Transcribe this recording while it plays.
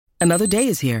Another day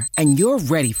is here, and you're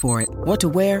ready for it. What to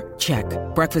wear? Check.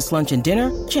 Breakfast, lunch, and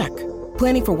dinner? Check.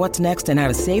 Planning for what's next and how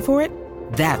to save for it?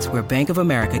 That's where Bank of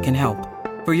America can help.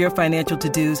 For your financial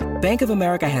to-dos, Bank of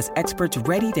America has experts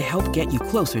ready to help get you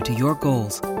closer to your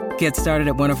goals. Get started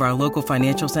at one of our local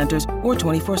financial centers or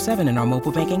 24/7 in our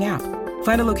mobile banking app.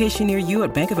 Find a location near you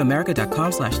at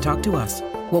bankofamerica.com/talktous.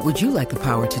 What would you like the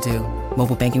power to do?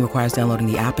 Mobile banking requires downloading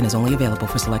the app and is only available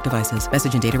for select devices.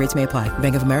 Message and data rates may apply.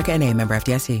 Bank of America N.A., member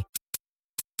FDIC.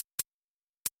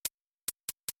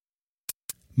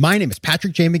 My name is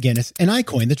Patrick J. McGinnis, and I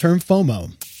coined the term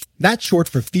FOMO. That's short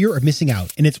for fear of missing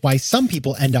out, and it's why some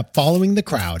people end up following the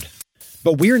crowd.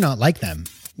 But we're not like them.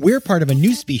 We're part of a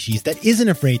new species that isn't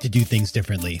afraid to do things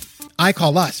differently. I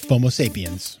call us FOMO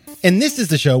sapiens. And this is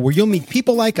the show where you'll meet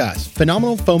people like us,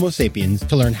 phenomenal FOMO sapiens,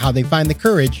 to learn how they find the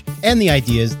courage and the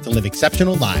ideas to live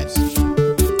exceptional lives.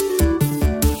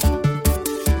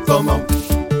 FOMO.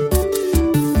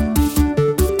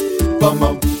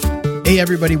 FOMO. Hey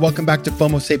everybody, welcome back to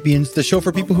FOMO Sapiens, the show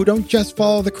for people who don't just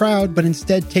follow the crowd, but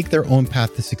instead take their own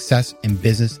path to success in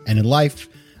business and in life.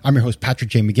 I'm your host, Patrick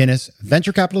J. McGinnis,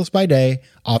 venture capitalist by day,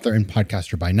 author and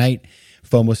podcaster by night,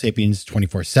 FOMO Sapiens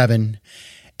 24/7.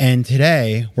 And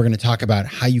today we're going to talk about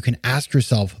how you can ask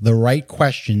yourself the right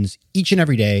questions each and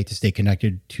every day to stay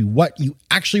connected to what you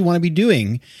actually want to be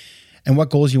doing and what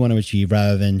goals you want to achieve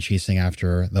rather than chasing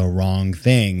after the wrong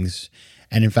things.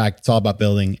 And in fact, it's all about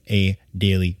building a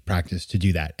daily practice to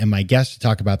do that. And my guest to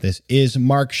talk about this is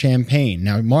Marc Champagne.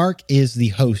 Now, Marc is the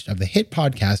host of the hit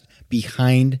podcast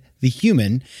Behind the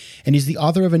Human, and he's the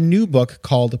author of a new book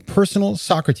called Personal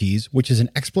Socrates, which is an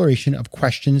exploration of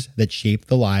questions that shape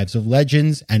the lives of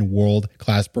legends and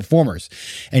world-class performers.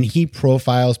 And he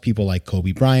profiles people like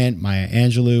Kobe Bryant, Maya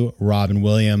Angelou, Robin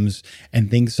Williams,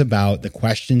 and thinks about the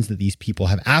questions that these people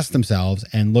have asked themselves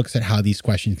and looks at how these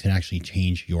questions can actually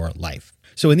change your life.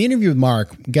 So in the interview with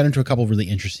Marc, we get into a couple of really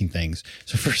interesting things.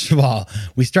 So first of all,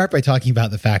 we start by talking about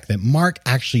the fact that Marc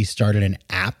actually started an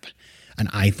app, an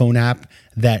iPhone app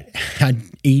that had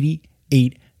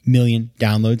 88 million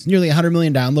downloads, nearly 100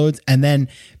 million downloads. And then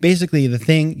basically the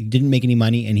thing didn't make any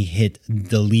money and he hit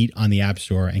delete on the App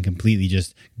Store and completely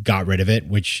just got rid of it,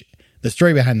 which the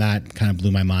story behind that kind of blew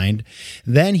my mind.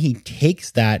 Then he takes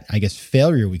that, I guess,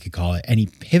 failure, we could call it, and he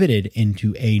pivoted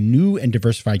into a new and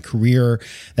diversified career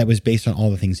that was based on all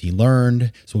the things he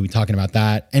learned. So we'll be talking about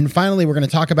that. And finally, we're going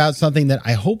to talk about something that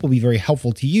I hope will be very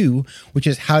helpful to you, which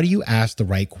is how do you ask the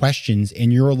right questions in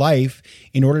your life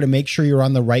in order to make sure you're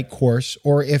on the right course,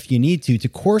 or if you need to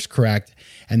course correct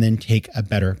and then take a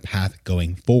better path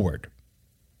going forward.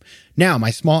 Now,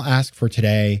 my small ask for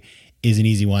today is an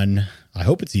easy one. I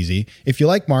hope it's easy. If you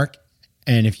like Marc,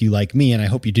 and if you like me, and I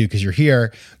hope you do because you're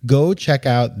here, go check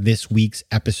out this week's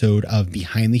episode of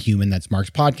Behind the Human. That's Marc's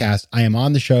podcast. I am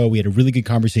on the show. We had a really good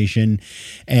conversation,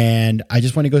 and I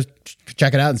just want to go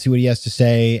check it out and see what he has to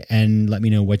say and let me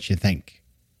know what you think.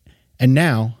 And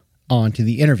now, on to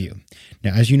the interview.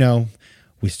 Now, as you know,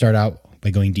 we start out by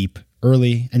going deep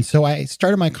early, and so I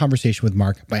started my conversation with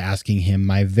Marc by asking him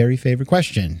my very favorite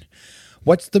question.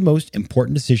 What's the most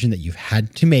important decision that you've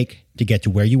had to make to get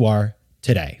to where you are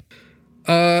today?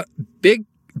 Big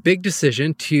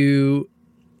decision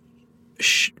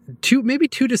maybe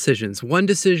two decisions. One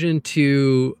decision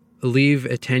to leave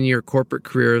a 10-year corporate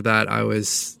career that I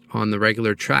was on the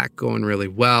regular track, going really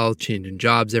well, changing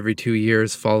jobs every 2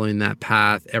 years, following that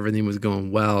path. Everything was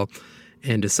going well,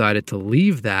 and decided to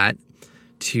leave that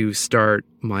to start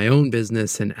my own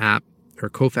business and app, or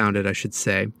co-found it, I should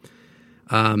say.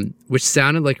 Which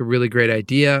sounded like a really great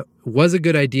idea, was a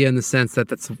good idea in the sense that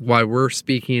that's why we're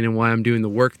speaking and why I'm doing the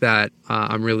work that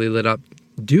I'm really lit up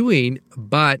doing.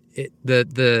 But it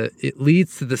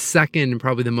leads to the second and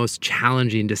probably the most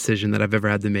challenging decision that I've ever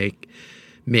had to make.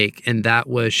 And that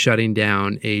was shutting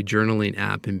down a journaling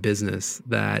app in business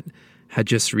that had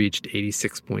just reached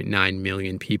 86.9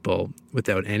 million people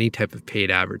without any type of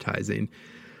paid advertising.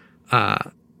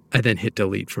 I then hit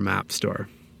delete from App Store.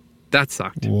 That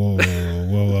sucked. Whoa.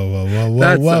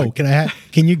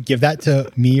 Can you give that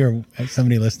to me or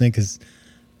somebody listening? Because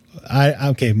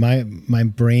my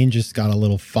brain just got a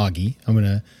little foggy.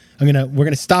 We're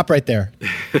gonna stop right there.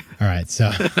 All right,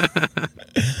 so that's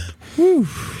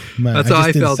how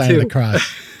I felt too.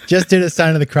 Just did a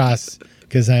sign of the cross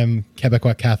because I'm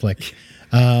Quebecois Catholic.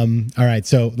 All right,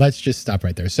 so let's just stop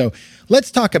right there. So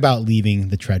let's talk about leaving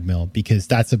the treadmill, because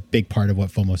that's a big part of what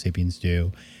FOMO Sapiens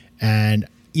do. And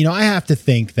I have to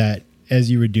think that as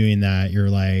you were doing that, you're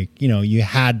like, you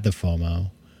had the FOMO,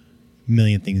 a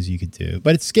million things you could do,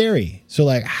 but it's scary. So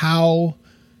like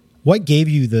what gave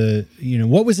you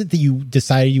what was it that you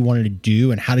decided you wanted to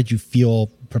do, and how did you feel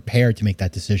prepared to make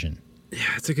that decision? Yeah,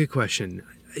 it's a good question.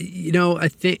 I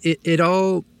think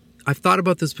I've thought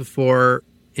about this before,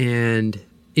 and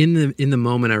in the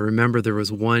moment, I remember there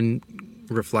was one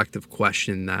reflective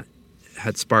question that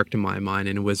had sparked in my mind,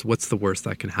 and it was, what's the worst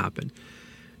that can happen?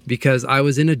 Because I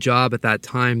was in a job at that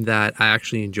time that I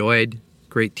actually enjoyed.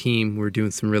 Great team. We were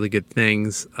doing some really good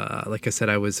things. Like I said,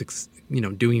 I was,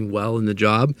 doing well in the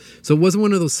job. So it wasn't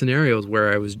one of those scenarios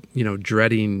where I was,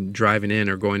 dreading driving in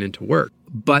or going into work.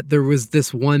 But there was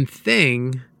this one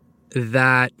thing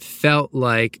that felt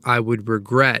like I would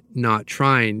regret not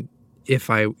trying if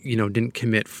I, didn't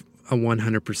commit a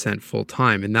 100% full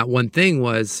time. And that one thing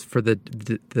was, for the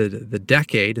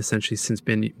decade, essentially since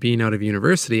being out of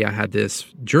university, I had this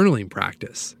journaling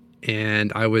practice.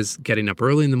 And I was getting up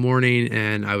early in the morning,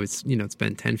 and I would,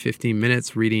 spend 10, 15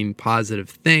 minutes reading positive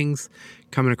things,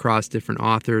 coming across different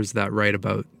authors that write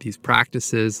about these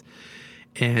practices.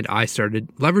 And I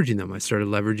started leveraging them. I started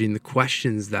leveraging the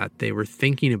questions that they were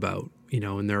thinking about,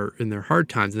 in their hard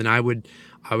times. And I would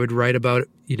write about,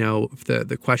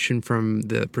 the question from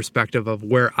the perspective of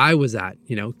where I was at.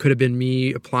 Could have been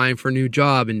me applying for a new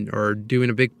job or doing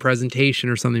a big presentation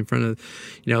or something in front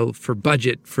of, for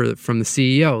budget from the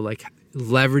CEO, like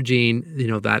leveraging,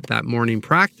 that morning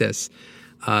practice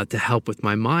to help with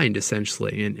my mind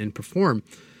essentially and perform.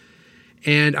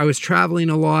 And I was traveling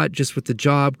a lot just with the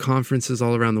job, conferences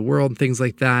all around the world and things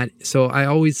like that. So I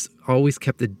always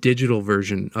kept the digital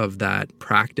version of that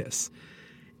practice,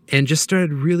 and just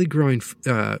started really growing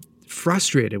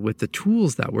frustrated with the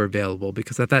tools that were available,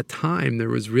 because at that time there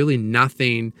was really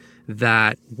nothing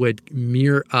that would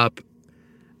mirror up,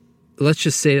 let's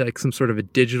just say, like some sort of a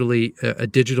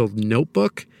digital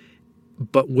notebook,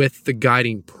 but with the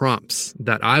guiding prompts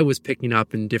that I was picking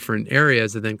up in different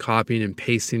areas and then copying and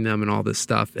pasting them and all this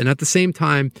stuff. And at the same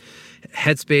time,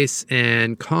 Headspace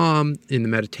and Calm in the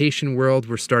meditation world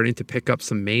were starting to pick up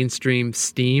some mainstream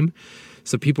steam.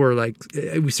 So people were like,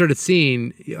 we started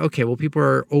seeing, okay, well, people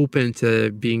are open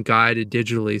to being guided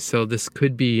digitally. So this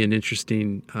could be an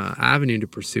interesting avenue to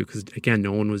pursue, because again,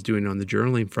 no one was doing it on the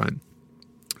journaling front.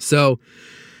 So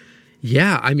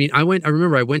yeah, I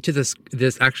remember I went to this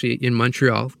actually in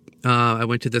Montreal. I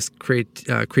went to this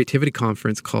creativity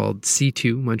conference called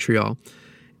C2 Montreal,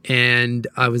 and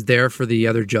I was there for the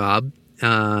other job.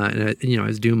 And I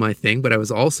was doing my thing, but I was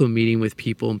also meeting with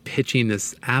people and pitching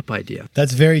this app idea.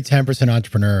 That's very 10%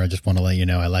 entrepreneur. I just want to let you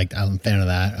know, I'm a fan of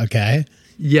that. Okay.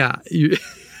 Yeah.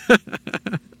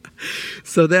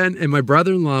 So then, and my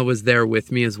brother-in-law was there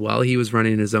with me as well. He was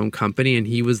running his own company, and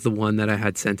he was the one that I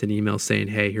had sent an email saying,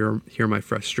 hey, here are my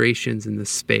frustrations in this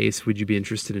space. Would you be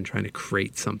interested in trying to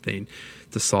create something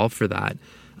to solve for that?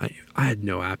 I had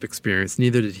no app experience.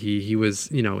 Neither did he. He was,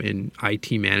 in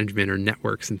IT management or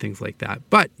networks and things like that.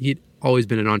 But he'd always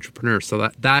been an entrepreneur. So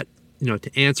that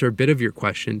to answer a bit of your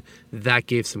question, that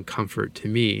gave some comfort to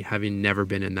me, having never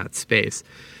been in that space,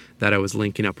 that I was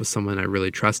linking up with someone I really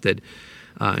trusted.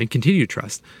 And continue to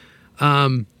trust.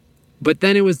 But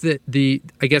then it was the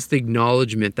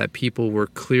acknowledgement that people were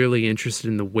clearly interested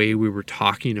in the way we were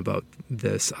talking about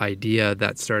this idea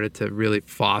that started to really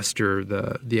foster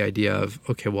the idea of,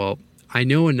 okay, well, I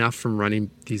know enough from running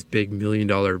these big $1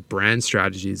 million brand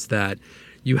strategies that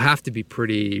you have to be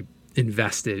pretty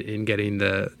invested in getting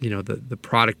the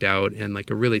product out, and like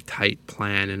a really tight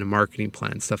plan and a marketing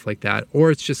plan, stuff like that.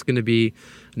 Or it's just going to be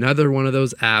another one of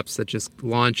those apps that just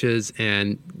launches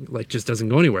and like just doesn't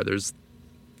go anywhere. There's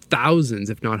thousands,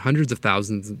 if not hundreds of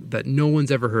thousands, that no one's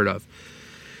ever heard of.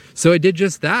 So I did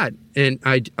just that. And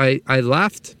I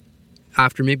left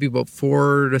after maybe about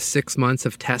 4 to 6 months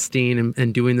of testing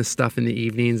and doing this stuff in the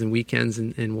evenings and weekends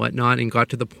and whatnot, and got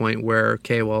to the point where,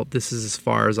 okay, well, this is as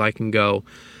far as I can go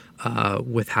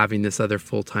with having this other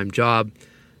full-time job.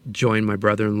 Joined my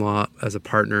brother-in-law as a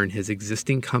partner in his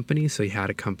existing company. So he had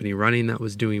a company running that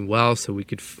was doing well, so we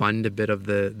could fund a bit of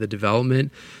the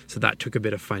development. So that took a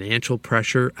bit of financial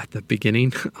pressure at the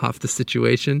beginning off the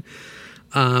situation.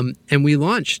 And we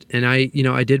launched, and I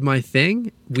did my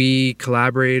thing. We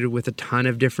collaborated with a ton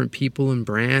of different people and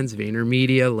brands,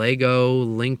 VaynerMedia, Lego,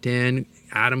 LinkedIn,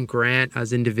 Adam Grant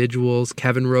as individuals.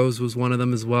 Kevin Rose was one of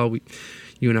them as well.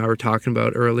 You and I were talking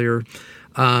about earlier.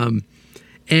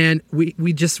 And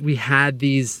we had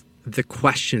the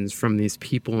questions from these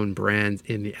people and brands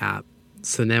in the app.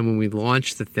 So then when we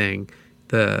launched the thing,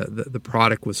 the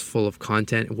product was full of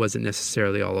content. It wasn't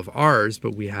necessarily all of ours,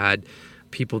 but we had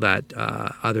people that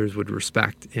others would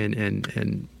respect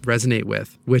and resonate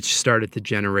with, which started to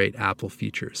generate Apple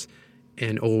features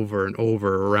and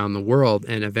over around the world,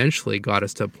 and eventually got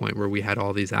us to a point where we had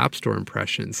all these App Store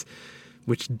impressions,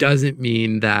 which doesn't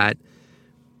mean that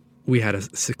we had a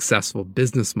successful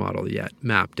business model yet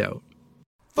mapped out.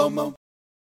 FOMO.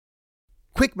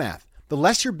 quick math. The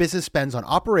less your business spends on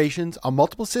operations, on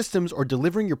multiple systems, or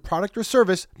delivering your product or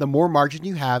service, the more margin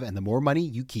you have and the more money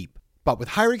you keep. But with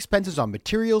higher expenses on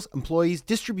materials, employees,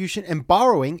 distribution, and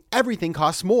borrowing, everything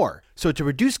costs more. So to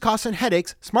reduce costs and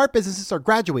headaches, smart businesses are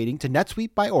graduating to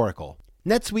NetSuite by Oracle.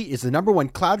 NetSuite is the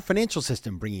 #1 cloud financial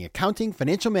system, bringing accounting,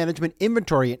 financial management,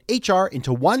 inventory, and HR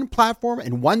into one platform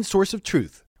and one source of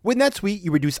truth. With NetSuite,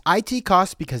 you reduce IT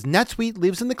costs because NetSuite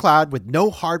lives in the cloud with no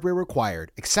hardware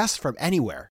required, accessed from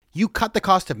anywhere. You cut the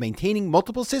cost of maintaining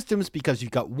multiple systems because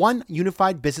you've got one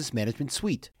unified business management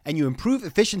suite. And you improve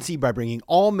efficiency by bringing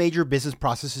all major business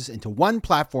processes into one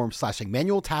platform, slashing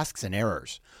manual tasks and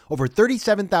errors. Over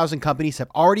 37,000 companies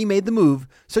have already made the move,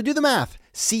 so do the math.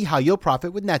 See how you'll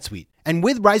profit with NetSuite. And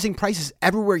with rising prices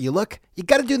everywhere you look, you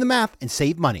gotta do the math and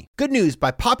save money. Good news,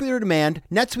 by popular demand,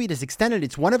 NetSuite has extended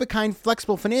its one-of-a-kind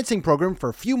flexible financing program for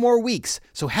a few more weeks.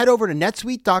 So head over to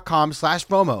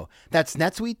netsuite.com/FOMO. That's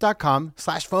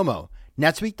netsuite.com/FOMO.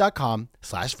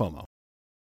 netsuite.com/FOMO.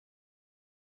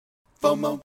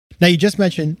 FOMO. Now, you just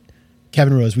mentioned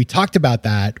Kevin Rose. We talked about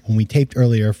that when we taped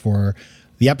earlier for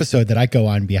the episode that I go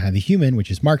on, Behind the Human, which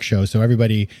is Mark's show. So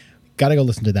everybody got to go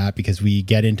listen to that because we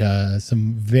get into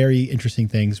some very interesting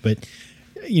things. But,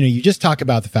 you just talk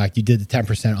about the fact you did the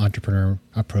 10% entrepreneur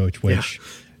approach, which,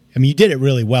 I mean, you did it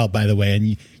really well, by the way.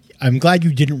 And I'm glad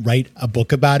you didn't write a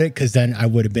book about it, because then I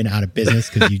would have been out of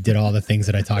business because you did all the things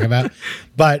that I talk about.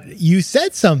 But you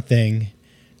said something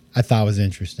I thought was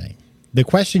interesting. The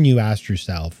question you asked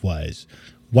yourself was,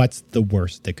 what's the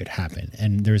worst that could happen?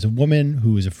 And there's a woman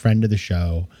who is a friend of the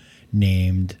show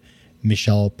named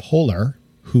Michelle Poehler,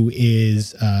 who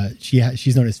is,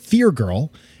 she's known as Fear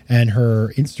Girl, and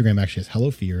her Instagram actually has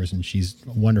Hello Fears, and she's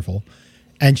wonderful.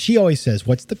 And she always says,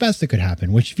 what's the best that could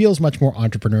happen? Which feels much more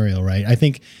entrepreneurial, right? I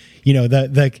think, you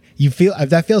feel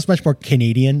that feels much more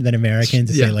Canadian than American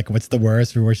to say, like, what's the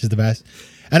worst or worst is the best.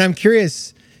 And I'm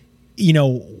curious,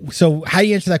 so how do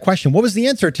you answer that question? What was the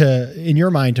answer in your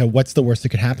mind, to what's the worst that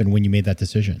could happen when you made that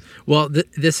decision? Well,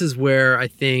 this is where I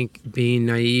think being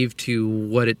naive to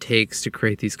what it takes to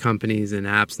create these companies and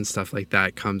apps and stuff like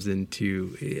that comes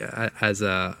into as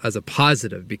a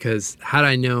positive, because had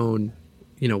I known,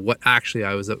 what actually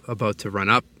I was about to run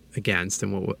up against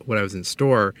and what I was in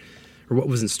store, or what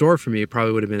was in store for me, it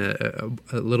probably would have been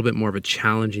a little bit more of a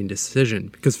challenging decision.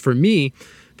 Because for me,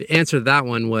 the answer to that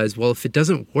one was, well, if it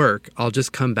doesn't work, I'll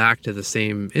just come back to the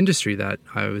same industry that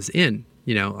I was in.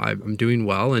 I'm doing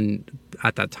well. And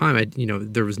at that time,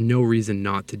 there was no reason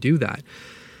not to do that.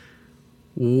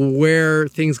 Where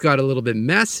things got a little bit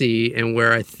messy, and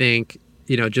where I think,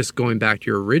 just going back to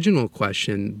your original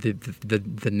question,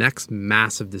 the next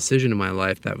massive decision in my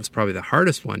life that was probably the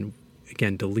hardest one,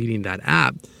 again, deleting that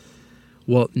app.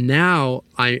 Well, now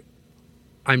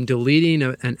I'm deleting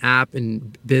an app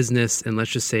and business and,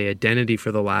 let's just say, identity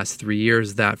for the last 3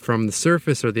 years that from the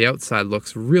surface or the outside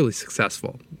looks really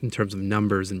successful in terms of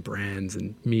numbers and brands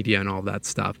and media and all that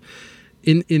stuff.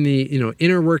 In the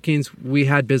inner workings, we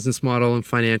had business model and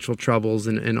financial troubles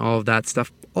and all of that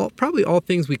stuff. Probably all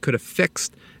things we could have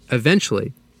fixed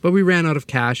eventually, but we ran out of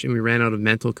cash and we ran out of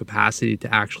mental capacity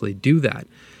to actually do that.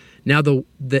 Now,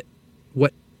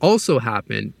 what also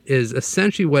happened is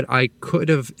essentially what I could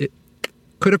have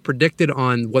predicted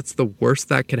on what's the worst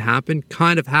that could happen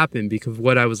kind of happened, because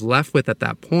what I was left with at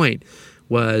that point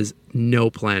was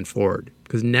no plan forward.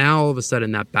 Because now all of a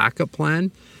sudden that backup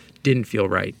plan didn't feel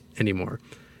right anymore.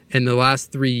 And the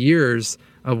last 3 years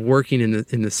of working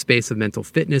in the space of mental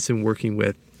fitness and working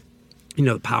with,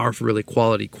 the power for really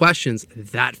quality questions,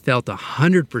 that felt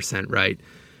 100% right.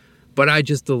 But I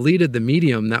just deleted the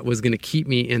medium that was going to keep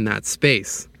me in that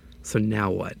space. So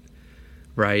now what?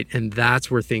 Right. And that's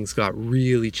where things got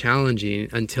really challenging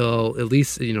until, at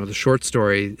least, the short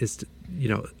story is,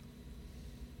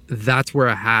 that's where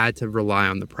I had to rely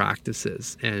on the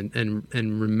practices and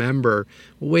remember,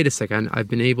 well, wait a second, I've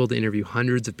been able to interview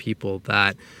hundreds of people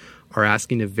that are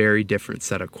asking a very different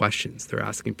set of questions. They're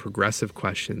asking progressive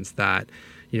questions that,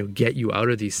 get you out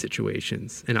of these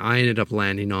situations. And I ended up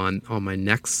landing on my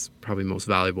next, probably most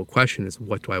valuable question is,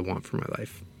 what do I want for my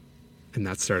life? And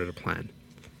that started a plan.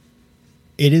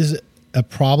 It is a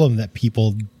problem that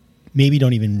people maybe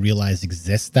don't even realize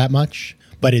exists that much,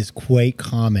 but is quite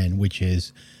common, which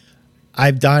is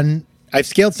I've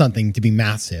scaled something to be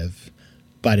massive,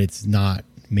 but it's not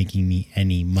making me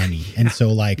any money. And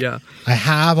so I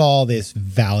have all this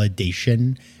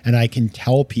validation, and I can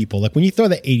tell people, like, when you throw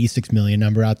the 86 million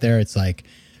number out there, it's like,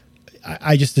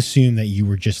 I just assume that you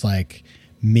were just like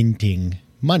minting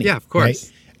money. Yeah, of course.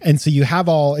 Right? And so you have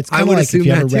all, it's kind of like if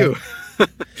you ever read,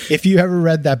 if you ever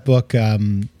read that book,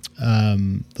 The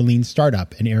Lean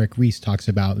Startup, and Eric Ries talks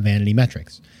about vanity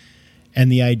metrics.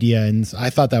 And the idea, and I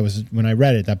thought that was, when I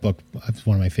read it, that book was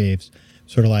one of my faves,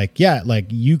 sort of like, yeah, like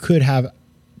you could have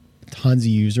tons of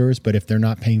users, but if they're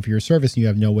not paying for your service and you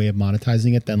have no way of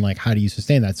monetizing it, then like, how do you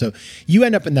sustain that? So you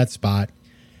end up in that spot,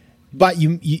 but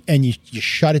you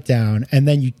shut it down. And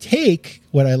then you take,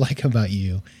 what I like about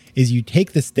you is you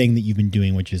take this thing that you've been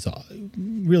doing, which is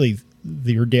really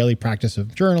your daily practice of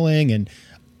journaling and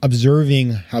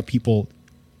observing how people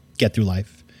get through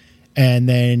life. And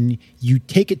then you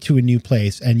take it to a new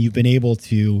place, and you've been able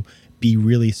to be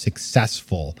really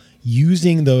successful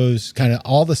using those kind of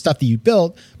all the stuff that you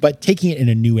built, but taking it in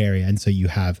a new area. And so you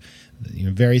have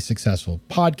very successful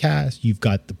podcast. You've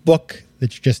got the book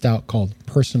that's just out called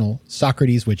Personal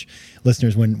Socrates, which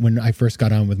listeners, when I first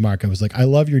got on with Mark, I was like, I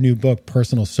love your new book,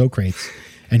 Personal Socrates.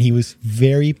 And he was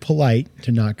very polite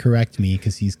to not correct me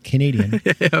because he's Canadian.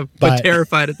 Yeah, but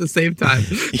terrified at the same time.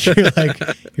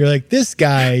 you're like, this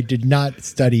guy did not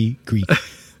study Greek.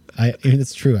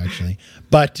 It's true, actually.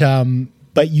 But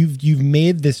you've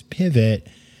made this pivot.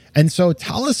 And so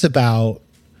tell us about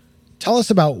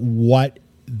what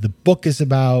the book is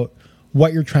about,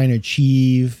 what you're trying to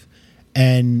achieve,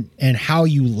 and how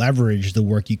you leverage the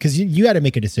work because you had to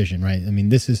make a decision, right? I mean,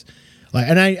 this is like,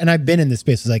 and I've been in this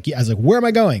space. I was like, where am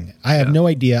I going? I have no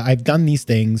idea. I've done these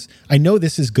things. I know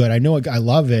this is good. I know I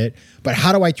love it, but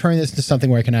how do I turn this into something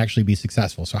where I can actually be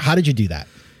successful? So how did you do that?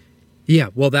 Yeah,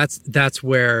 well, that's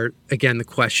where, again, the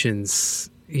questions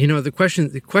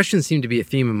seem to be a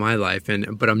theme in my life,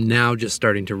 but I'm now just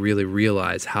starting to really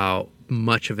realize how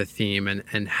much of a theme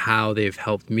and how they've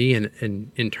helped me,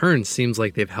 and in turn seems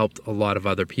like they've helped a lot of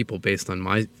other people based on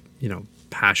my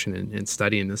passion and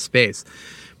study in this space.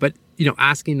 But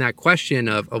asking that question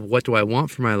of what do I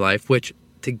want for my life, which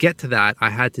to get to that, I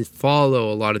had to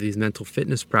follow a lot of these mental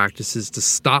fitness practices to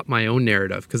stop my own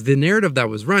narrative, because the narrative that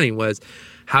was running was,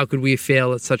 how could we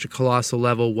fail at such a colossal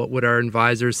level? What would our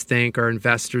advisors think, our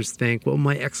investors think? What would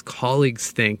my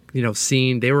ex-colleagues think?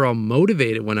 Seeing they were all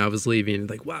motivated when I was leaving,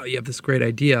 like, wow, you have this great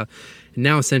idea. And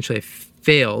now essentially I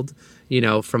failed,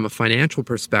 from a financial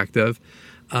perspective.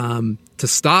 To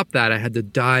stop that, I had to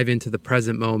dive into the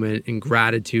present moment in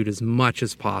gratitude as much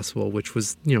as possible, which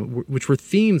were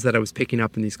themes that I was picking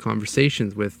up in these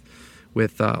conversations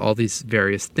with all these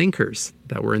various thinkers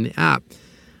that were in the app.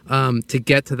 To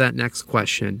get to that next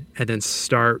question and then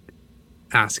start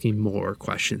asking more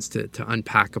questions to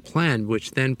unpack a plan,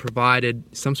 which then provided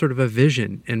some sort of a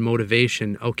vision and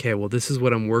motivation. Okay, well, this is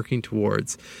what I'm working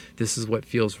towards. This is what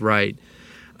feels right.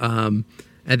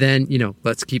 And then,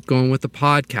 let's keep going with the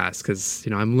podcast because,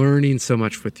 I'm learning so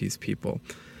much with these people.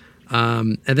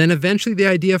 And then eventually the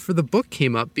idea for the book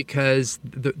came up because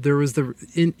there was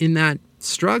in that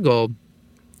struggle,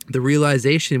 the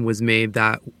realization was made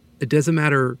that it doesn't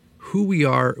matter who we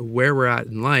are, where we're at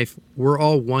in life, we're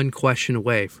all one question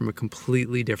away from a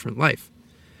completely different life.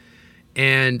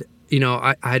 And,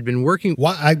 I had been working.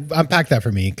 Well, unpack that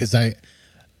for me, because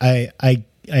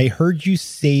I heard you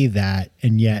say that,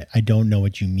 and yet I don't know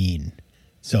what you mean.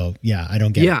 So, yeah, I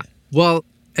don't get it. Yeah. Well,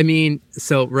 I mean,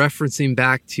 so referencing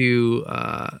back to,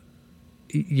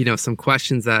 some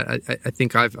questions that I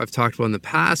think I've talked about in the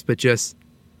past, but just,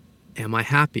 am I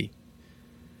happy?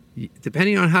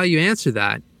 Depending on how you answer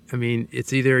that, I mean,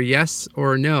 it's either a yes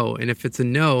or a no. And if it's a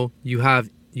no, you have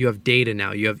data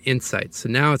now, you have insights. So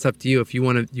now it's up to you if you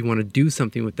want to do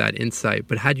something with that insight.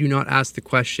 But had you not asked the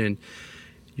question,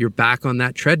 you're back on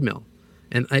that treadmill.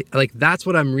 And that's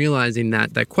what I'm realizing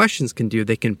that questions can do.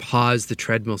 They can pause the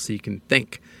treadmill so you can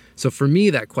think. So for me,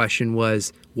 that question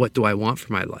was, what do I want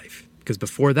for my life? Because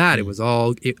before that,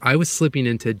 I was slipping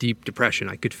into deep depression.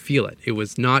 I could feel it. It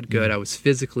was not good. I was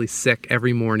physically sick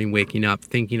every morning, waking up,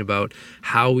 thinking about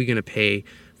how are we going to pay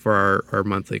for our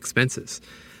monthly expenses.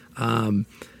 And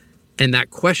that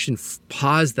question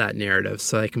paused that narrative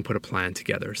so I can put a plan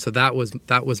together. So that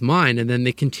was mine. And then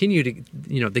they continue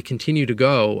to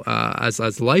go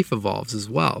as life evolves as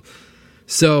well.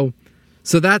 So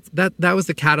that was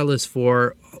the catalyst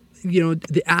for,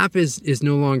 the app is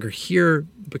no longer here,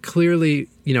 but clearly,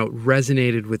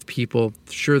 resonated with people.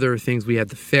 Sure, there are things we had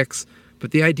to fix,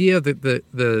 but the idea of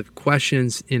the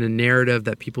questions in a narrative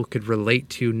that people could relate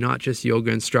to, not just yoga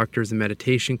instructors and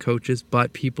meditation coaches,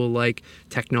 but people like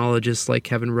technologists like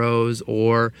Kevin Rose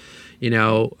or,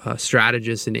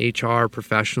 strategists and HR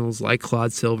professionals like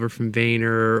Claude Silver from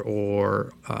Vayner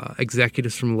or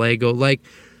executives from Lego, like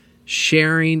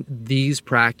sharing these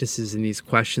practices and these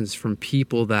questions from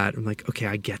people that I'm like, okay,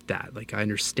 I get that. Like, I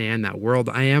understand that world.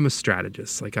 I am a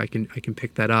strategist. Like, I can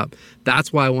pick that up.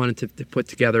 That's why I wanted to put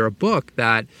together a book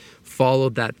that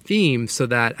followed that theme so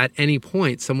that at any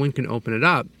point someone can open it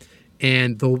up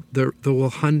And there will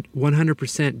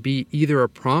 100% be either a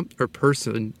prompt or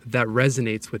person that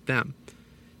resonates with them,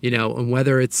 and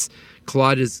whether it's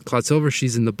Claude Silver,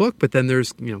 she's in the book, but then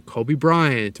there's, Kobe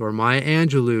Bryant or Maya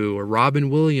Angelou or Robin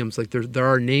Williams. Like there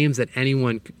are names that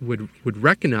anyone would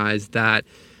recognize that,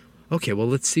 okay, well,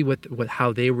 let's see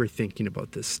how they were thinking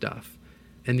about this stuff.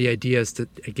 And the idea is to,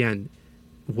 again,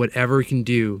 whatever we can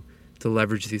do to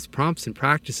leverage these prompts and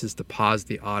practices to pause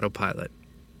the autopilot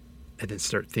and then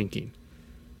start thinking.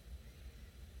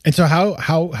 And so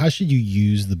how should you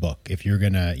use the book if you're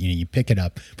going to, you pick it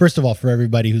up? First of all, for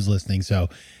everybody who's listening, so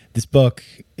this book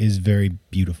is very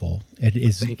beautiful. It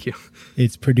is. Thank you.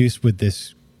 It's produced with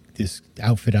this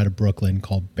outfit out of Brooklyn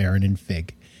called Baron and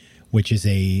Fig, which is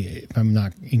if I'm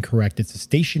not incorrect, it's a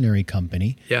stationery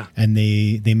company. Yeah. And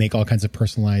they make all kinds of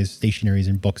personalized stationeries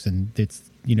and books, and it's,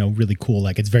 really cool.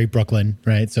 Like, it's very Brooklyn,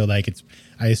 right? So like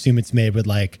I assume it's made with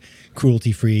like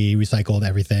cruelty-free, recycled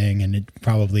everything, and it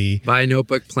probably buy a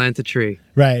notebook, plant a tree.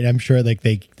 Right. I'm sure like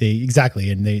they exactly.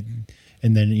 And then,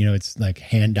 it's like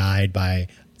hand dyed by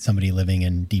somebody living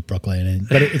in deep Brooklyn,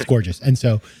 but it's gorgeous. And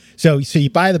so you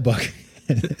buy the book.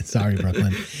 Sorry,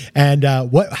 Brooklyn. And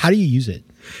how do you use it?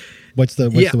 What's the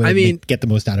way to get the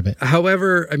most out of it?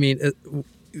 However,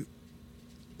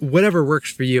 whatever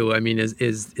works for you,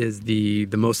 is the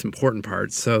most important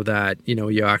part, so that,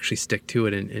 you actually stick to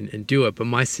it and do it. But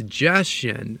my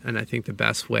suggestion, and I think the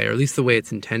best way, or at least the way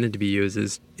it's intended to be used,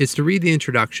 is to read the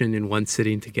introduction in one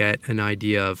sitting to get an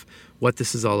idea of what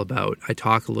this is all about. I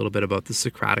talk a little bit about the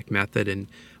Socratic method and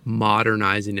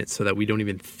modernizing it so that we don't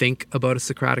even think about a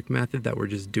Socratic method, that we're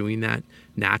just doing that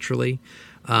naturally,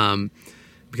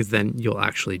 because then you'll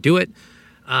actually do it.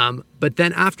 But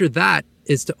then after that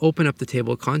is to open up the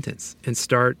table of contents and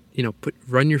start,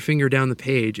 run your finger down the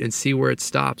page and see where it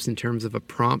stops in terms of a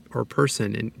prompt or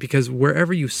person. And because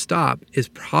wherever you stop is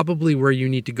probably where you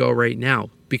need to go right now,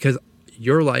 because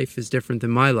your life is different than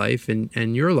my life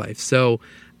and your life. So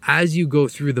as you go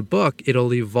through the book,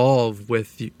 it'll evolve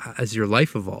as your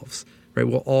life evolves, right?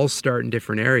 We'll all start in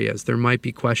different areas. There might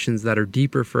be questions that are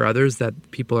deeper for others,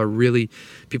 that people that really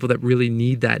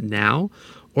need that now.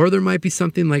 Or there might be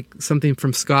something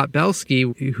from Scott Belsky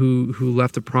who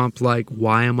left a prompt like,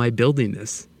 why am I building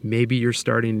this? Maybe you're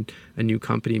starting a new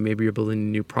company, maybe you're building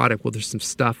a new product. Well, there's some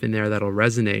stuff in there that'll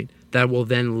resonate that will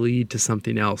then lead to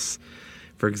something else,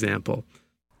 for example.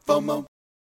 FOMO.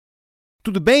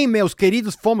 Tudo bem, meus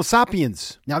queridos FOMO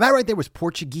sapiens? Now that right there was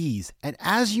Portuguese. And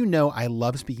as you know, I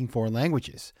love speaking foreign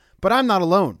languages. But I'm not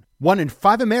alone. 1 in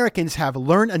 5 Americans have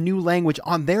learn a new language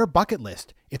on their bucket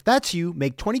list. If that's you,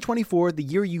 make 2024 the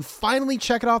year you finally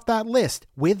check it off that list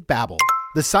with Babbel,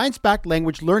 the science-backed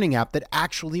language learning app that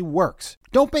actually works.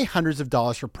 Don't pay hundreds of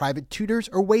dollars for private tutors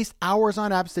or waste hours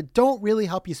on apps that don't really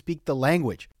help you speak the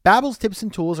language. Babbel's tips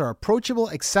and tools are approachable,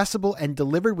 accessible, and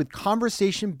delivered with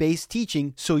conversation-based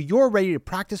teaching, so you're ready to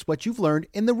practice what you've learned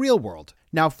in the real world.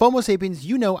 Now, FOMO Sapiens,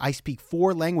 I speak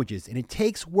 4 languages, and it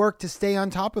takes work to stay on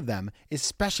top of them,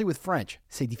 especially with French.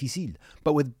 C'est difficile.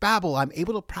 But with Babbel, I'm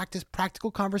able to practice practical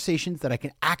conversations that I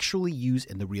can actually use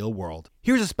in the real world.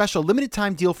 Here's a special limited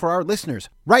time deal for our listeners.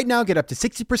 Right now, get up to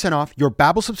 60% off your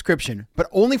Babbel subscription, but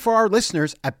only for our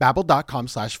listeners at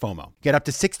Babbel.com/FOMO. Get up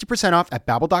to 60% off at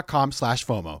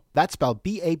Babbel.com/FOMO. That's spelled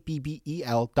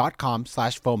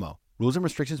BABBEL.com/FOMO. Rules and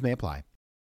restrictions may apply.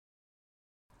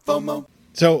 FOMO.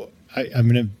 So I'm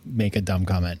going to make a dumb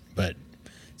comment, but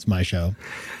it's my show.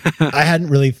 I hadn't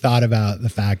really thought about the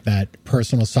fact that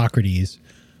personal Socrates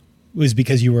was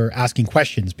because you were asking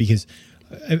questions, because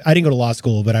I didn't go to law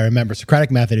school, but I remember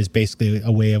Socratic method is basically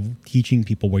a way of teaching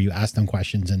people where you ask them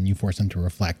questions and you force them to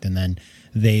reflect, and then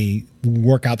they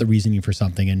work out the reasoning for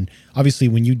something. And obviously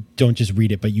when you don't just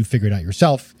read it, but you figure it out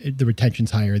yourself, the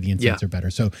retention's higher, the insights are better.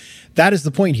 So that is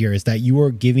the point here, is that you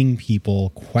are giving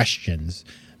people questions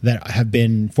that have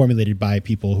been formulated by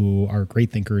people who are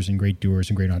great thinkers and great doers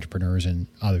and great entrepreneurs and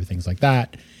other things like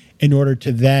that, in order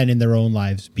to then in their own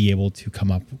lives be able to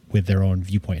come up with their own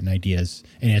viewpoint and ideas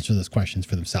and answer those questions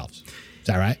for themselves. Is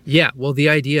that right? Yeah. Well, the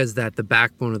idea is that the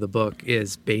backbone of the book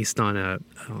is based on a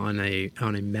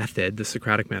method, the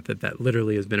Socratic method, that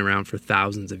literally has been around for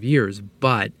thousands of years.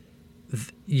 But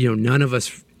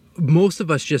most of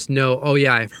us just know, oh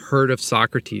yeah, I've heard of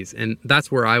Socrates, and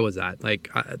that's where I was at. Like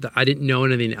I didn't know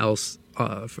anything else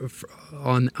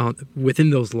on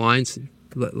within those lines,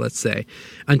 let's say,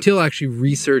 until actually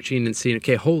researching and seeing,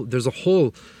 okay, there's a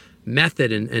whole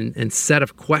method and set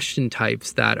of question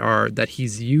types that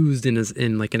he's used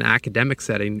in like an academic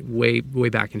setting way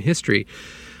back in history.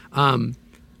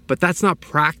 But that's not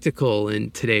practical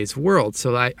in today's world.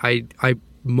 So I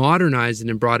modernized it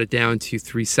and brought it down to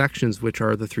 3 sections, which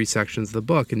are the 3 sections of the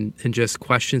book, and just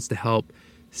questions to help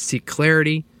seek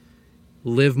clarity,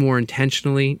 live more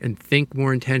intentionally, and think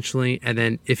more intentionally. And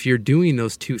then if you're doing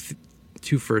those two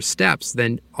first steps,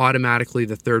 then automatically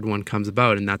the third one comes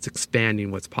about, and that's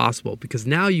expanding what's possible, because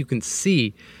now you can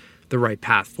see the right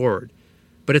path forward.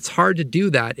 But it's hard to do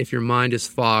that if your mind is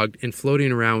fogged and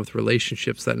floating around with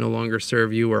relationships that no longer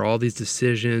serve you, or all these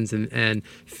decisions and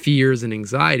fears and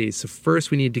anxieties. So first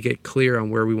we need to get clear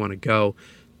on where we want to go.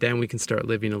 Then we can start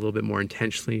living a little bit more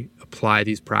intentionally, apply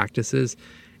these practices,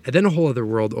 and then a whole other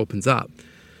world opens up.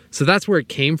 So that's where it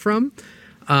came from.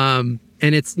 And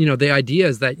it's, the idea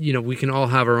is that, we can all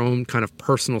have our own kind of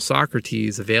personal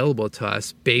Socrates available to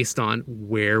us based on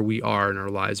where we are in our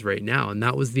lives right now. And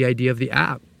that was the idea of the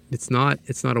app. It's not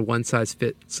a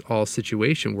one-size-fits-all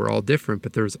situation. We're all different,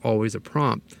 but there's always a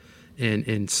prompt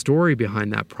and story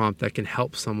behind that prompt that can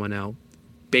help someone out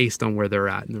based on where they're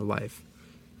at in their life.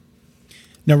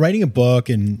 Now, writing a book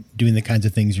and doing the kinds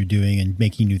of things you're doing and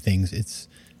making new things, it's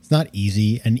not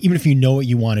easy. And even if you know what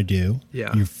you want to do,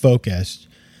 you're focused,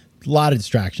 a lot of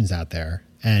distractions out there.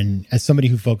 And as somebody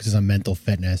who focuses on mental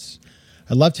fitness,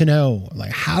 I'd love to know,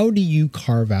 how do you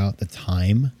carve out the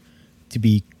time to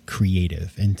be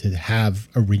creative and to have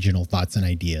original thoughts and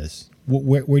ideas?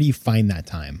 Where do you find that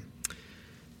time?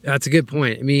 That's a good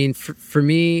point. I mean, for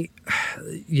me,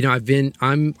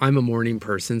 I'm a morning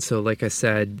person. So like I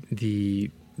said,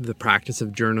 the practice of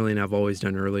journaling I've always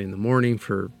done early in the morning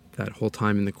for that whole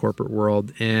time in the corporate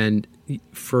world. And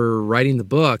for writing the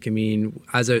book, I mean,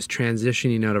 as I was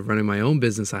transitioning out of running my own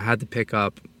business, I had to pick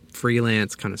up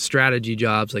freelance kind of strategy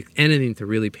jobs, like anything to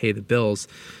really pay the bills.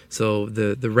 So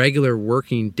the regular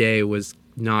working day was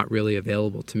not really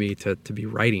available to me to be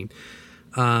writing.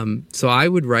 So I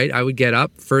would write. I would get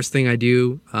up. First thing I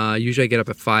do, usually I get up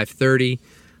at 5:30.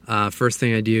 First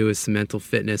thing I do is some mental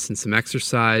fitness and some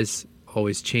exercise.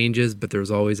 Always changes, but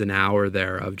there's always an hour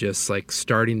there of just like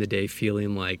starting the day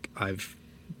feeling like I've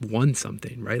won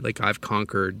something, right? Like I've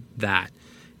conquered that.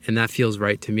 And that feels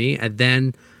right to me. And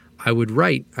then I would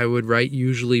write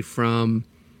usually from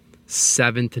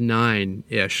 7 to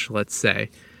 9-ish, let's say,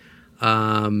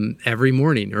 every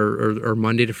morning or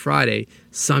Monday to Friday.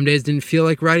 Some days didn't feel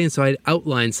like writing, so I'd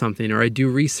outline something or I'd do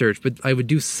research, but I would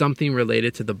do something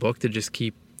related to the book to just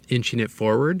keep inching it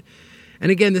forward. And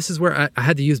again, this is where I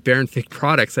had to use Baron Fig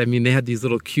products. I mean, they had these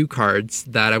little cue cards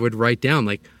that I would write down,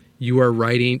 like, you are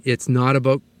writing, it's not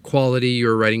about quality,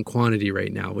 you're writing quantity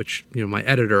right now, which, my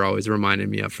editor always reminded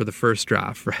me of for the first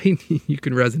draft, right? You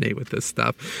can resonate with this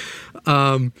stuff.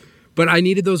 But I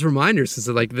needed those reminders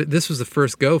because this was the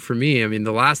first go for me. I mean,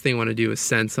 the last thing I want to do is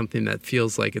send something that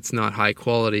feels like it's not high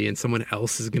quality and someone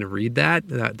else is going to read that.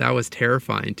 That was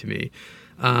terrifying to me.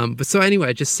 But so anyway,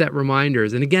 I just set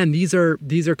reminders. And again, these are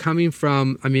coming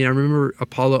from, I remember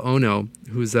Apollo Ono,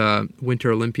 who's a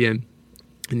Winter Olympian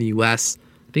in the US.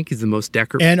 I think he's the most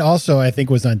decorated. And also, I think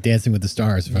was on Dancing with the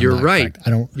Stars. You're right.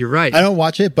 You're right. I don't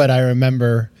watch it, but I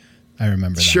remember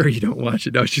that. Sure, you don't watch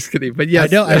it. No, I was just kidding. But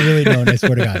yes. I really don't. I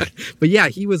swear to God. But yeah,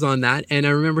 he was on that. And I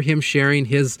remember him sharing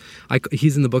he's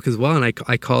in the book as well. And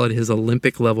I call it his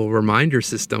Olympic level reminder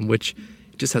system, which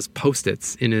just has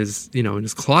Post-its in his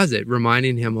closet,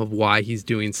 reminding him of why he's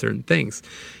doing certain things.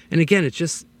 And again, it's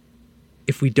just,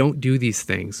 if we don't do these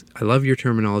things, I love your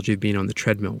terminology of being on the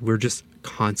treadmill. We're just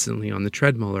constantly on the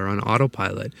treadmill or on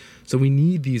autopilot. So we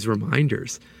need these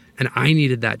reminders. And I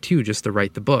needed that too, just to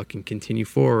write the book and continue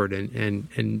forward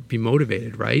and be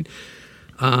motivated, right?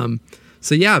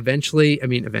 So yeah, eventually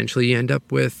you end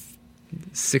up with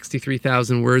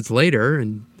 63,000 words later,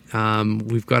 and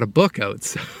we've got a book out.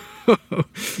 So.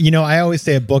 I always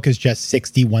say a book is just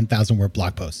 61,000 word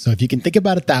blog posts. So if you can think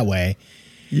about it that way.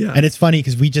 Yeah. And it's funny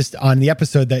because we just, on the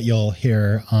episode that you'll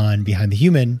hear on Behind the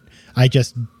Human, I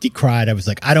just decried. I was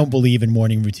like, I don't believe in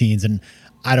morning routines and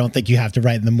I don't think you have to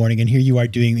write in the morning. And here you are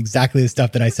doing exactly the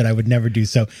stuff that I said I would never do.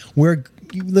 So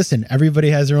listen, everybody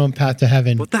has their own path to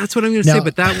heaven. Well, that's what I'm going to say,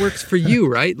 but that works for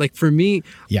you, right? Like for me,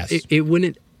 yes, it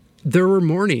wouldn't, there were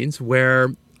mornings where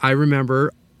I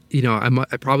remember,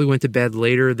 I probably went to bed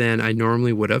later than I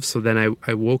normally would have. So then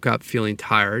I woke up feeling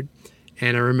tired.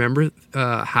 And I remember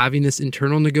having this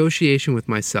internal negotiation with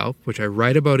myself, which I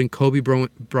write about in Kobe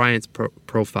Bryant's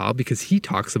profile, because he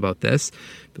talks about this,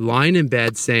 lying in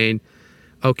bed saying,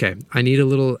 okay, I need a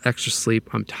little extra sleep.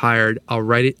 I'm tired. I'll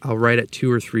write at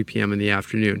 2 or 3 p.m. in the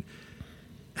afternoon.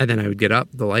 And then I would get up.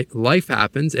 The life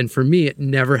happens. And for me, it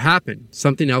never happened.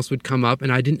 Something else would come up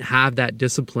and I didn't have that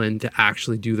discipline to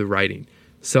actually do the writing.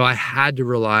 So I had to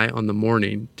rely on the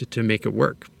morning to make it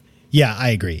work. Yeah, I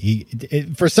agree.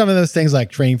 For some of those things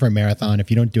like training for a marathon, if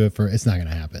you don't do it it's not going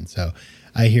to happen. So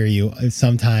I hear you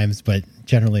sometimes, but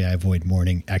generally I avoid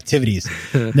morning activities.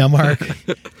 Now, Mark,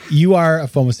 you are a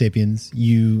FOMO sapiens.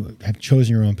 You have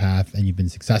chosen your own path and you've been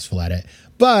successful at it,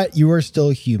 but you are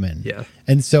still human. Yeah.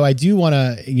 And so I do want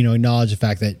to, acknowledge the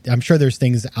fact that I'm sure there's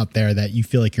things out there that you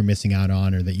feel like you're missing out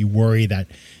on, or that you worry that,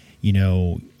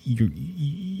 you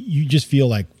just feel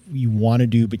like you want to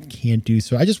do but can't do.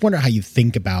 So I just wonder how you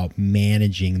think about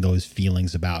managing those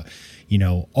feelings about,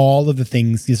 all of the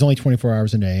things. There's only 24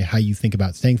 hours a day. How you think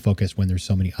about staying focused when there's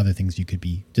so many other things you could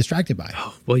be distracted by.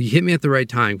 Oh, well, you hit me at the right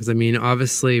time, because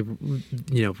obviously,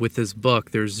 with this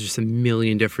book, there's just a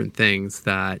million different things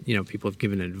that people have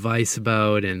given advice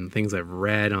about, and things I've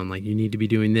read on, like, you need to be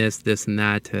doing this, and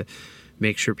that to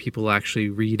make sure people actually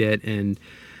read it, and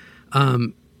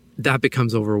that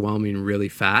becomes overwhelming really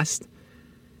fast.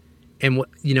 And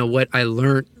what I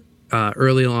learned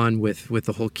early on with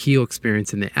the whole Keel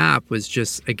experience in the app was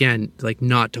just, again, like,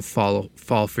 not to fall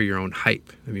for your own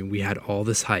hype. We had all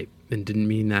this hype, and didn't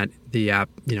mean that the app,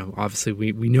 obviously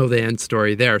we know the end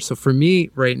story there. So for me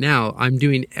right now, I'm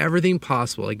doing everything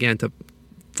possible, again, to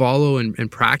follow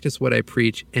and practice what I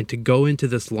preach, and to go into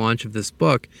this launch of this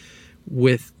book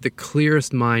with the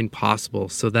clearest mind possible,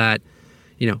 so that,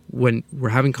 when we're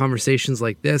having conversations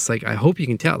like this, like, I hope you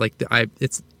can tell, like,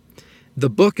 the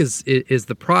book is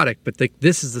the product, but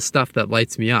this is the stuff that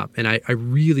lights me up. And I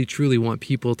really, truly want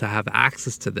people to have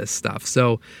access to this stuff.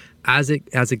 So as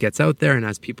it gets out there, and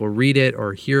as people read it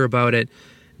or hear about it,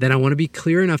 then I want to be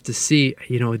clear enough to see,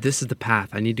 this is the path.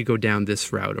 I need to go down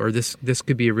this route, or this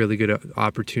could be a really good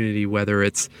opportunity, whether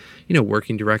it's,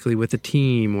 working directly with a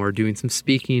team, or doing some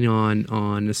speaking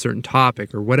on a certain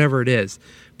topic, or whatever it is.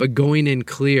 But going in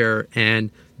clear and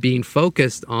being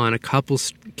focused on a couple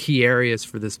key areas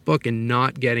for this book, and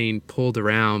not getting pulled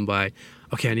around by,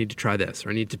 okay, I need to try this, or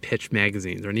I need to pitch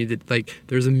magazines, or I need to,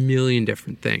 there's a million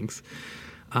different things.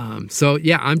 So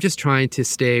yeah, I'm just trying to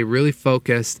stay really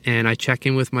focused, and I check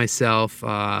in with myself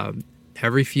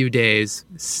every few days,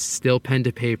 still pen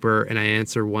to paper, and I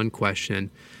answer one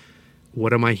question: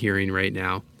 what am I hearing right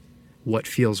now? What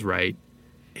feels right?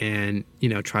 And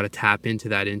try to tap into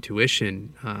that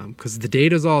intuition, because the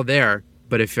data's all there.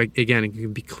 But if, again, it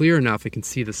can be clear enough, it can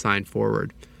see the sign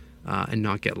forward, and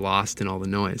not get lost in all the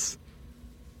noise.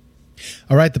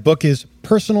 All right. The book is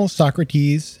Personal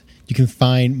Socrates. You can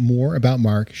find more about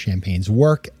Mark Champagne's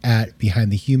work at Behind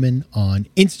the Human on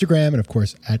Instagram, and of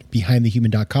course at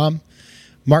behindthehuman.com.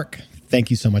 Mark, thank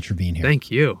you so much for being here. Thank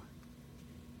you.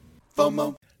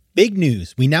 FOMO. Big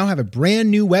news. We now have a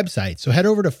brand new website. So head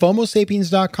over to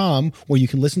FOMOsapiens.com, where you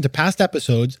can listen to past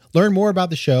episodes, learn more about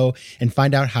the show, and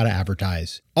find out how to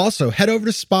advertise. Also, head over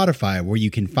to Spotify, where you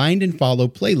can find and follow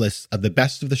playlists of the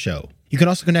best of the show. You can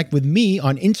also connect with me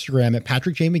on Instagram at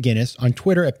Patrick J. McGinnis, on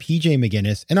Twitter at PJ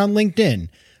McGinnis, and on LinkedIn.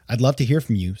 I'd love to hear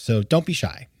from you, so don't be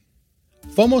shy.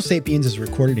 FOMO Sapiens is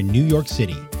recorded in New York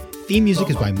City. Theme music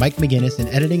is by Mike McGinnis, and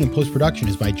editing and post-production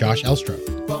is by Josh Elstrom.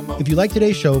 If you like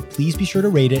today's show, please be sure to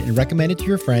rate it and recommend it to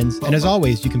your friends. And as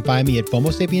always, you can find me at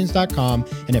FOMOsapiens.com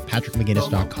and at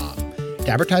PatrickMcGinnis.com. To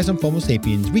advertise on FOMO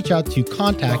Sapiens, reach out to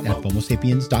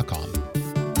contact@FOMOsapiens.com.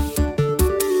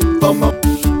 FOMO.